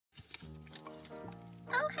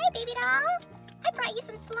baby doll. I brought you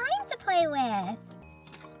some slime to play with.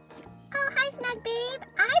 Oh, hi, Snug Babe.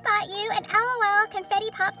 I bought you an L.O.L confetti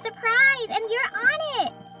pop surprise, and you're on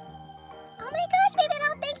it. Oh my gosh, baby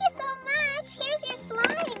doll, thank you so much. Here's your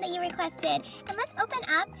slime that you requested. And let's open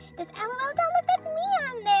up this L.O.L doll. Look, that's me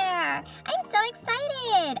on there. I'm so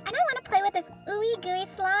excited. And I want to play with this ooey gooey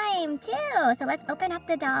slime too. So let's open up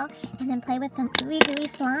the doll and then play with some ooey gooey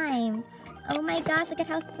slime. Oh my gosh, look at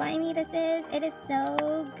how slimy this is. It is so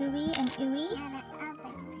gooey and ooey.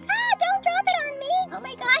 Ah, don't drop it on me. Oh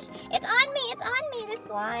my gosh, it's on me, this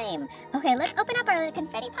slime. Okay, let's open up our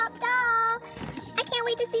confetti pop doll. I can't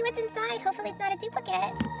wait to see what's inside. Hopefully it's not a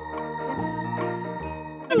duplicate.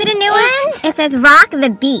 Is it a new one? It says Rock the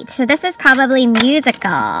Beat, so this is probably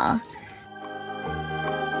musical.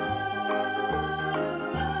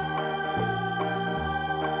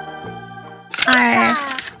 Our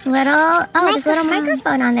little, there's a little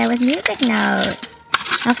microphone on there with music notes.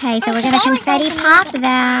 Okay, so we're gonna confetti pop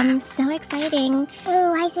them. So exciting.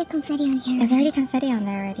 Oh, why is there confetti on here? There's already confetti on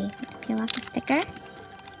there already. Peel off the sticker.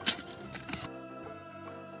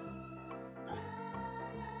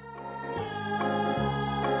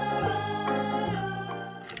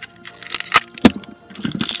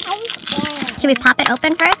 Should we pop it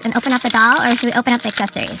open first and open up the doll, or should we open up the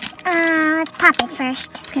accessories? Let's pop it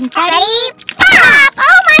first. Confetti pop!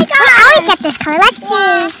 Oh my god! I always get this color. Let's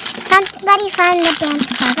see. Somebody from the dance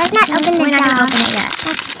club. Let's not open the doll. We're not gonna open it yet.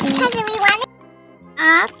 Let's see. Because we want it.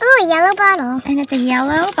 Up. Ooh, a yellow bottle. And it's a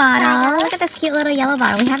yellow bottle. Look at this cute little yellow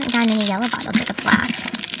bottle. We haven't gotten any yellow bottles with the black.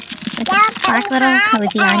 With this black little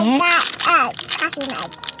cozy on it. Coffee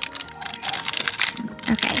mug.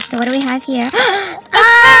 Okay, so what do we have here?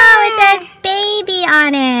 Oh, it says baby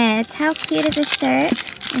on it. How cute is this shirt?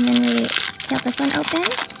 And then we peel this one open.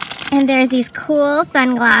 And there's these cool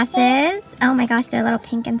sunglasses. Oh my gosh, they're a little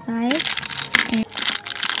pink inside. And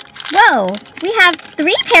whoa, we have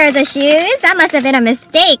 3 pairs of shoes. That must have been a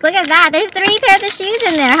mistake. Look at that. There's 3 pairs of shoes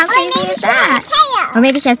in there. How crazy is that? Or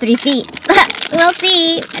maybe she has 3 feet. We'll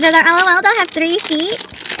see. Does our L.O.L doll have 3 feet?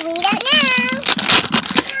 We don't know.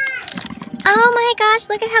 Oh my gosh,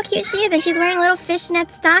 look at how cute she is. And she's wearing little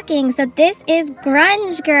fishnet stockings. So this is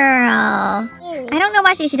Grunge Girl. I don't know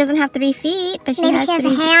why she doesn't have 3 feet, but she has a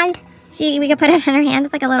hand. We could put it on her hand.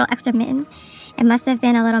 It's like a little extra mitten. It must have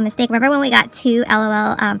been a little mistake. Remember when we got 2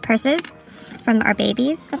 L.O.L purses from our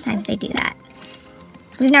babies? Sometimes they do that.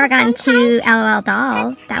 We've never gotten 2 L.O.L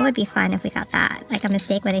dolls. That would be fun if we got that. Like a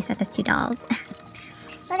mistake where they sent us 2 dolls.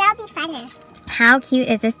 Well, that would be funner. How cute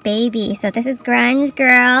is this baby? So this is Grunge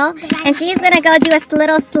Girl. And she's going to go do a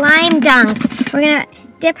little slime dunk. We're going to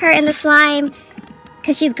dip her in the slime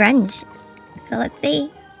because she's grunge. So let's see.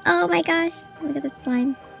 Oh my gosh. Look at the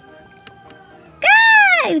slime.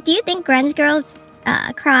 Ah! Do you think Grunge Girl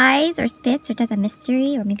cries or spits or does a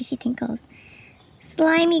mystery? Or maybe she tinkles.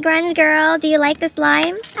 Slimy Grunge Girl. Do you like the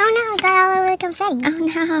slime? Oh no, it got all over the confetti.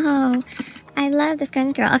 Oh no. I love this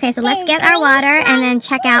Grunge Girl. Okay, so let's get our water and then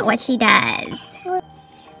check out what she does.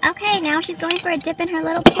 Okay, now she's going for a dip in her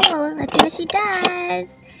little pool. Let's see what she does.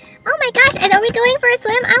 Oh my gosh, are we going for a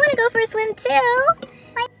swim? I want to go for a swim too.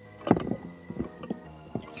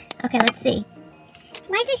 Okay, let's see.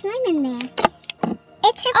 Why is there slime in there?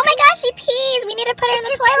 Oh my gosh, she pees. We need to put her in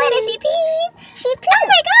the toilet if she pees. She pooped. Oh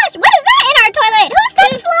my gosh, what is that in our toilet? Who's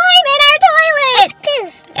put slime in our toilet? It's poop.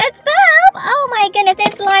 It's poop. Oh my goodness,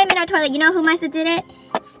 there's slime in our toilet. You know who must have did it?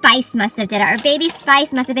 Spice must have did it. Our baby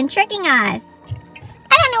Spice must have been tricking us.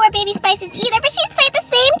 I don't know where baby Spice is either, but she's played the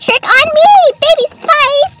same trick on me. Baby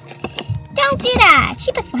Spice. Don't do that.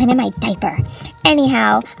 She put slime in my diaper.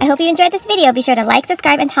 Anyhow, I hope you enjoyed this video. Be sure to like,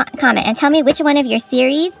 subscribe, and comment. And tell me which one of your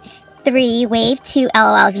Series 3 Wave 2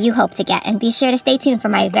 L.O.Ls you hope to get. And be sure to stay tuned for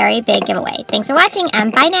my very big giveaway. Thanks for watching,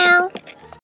 and bye now.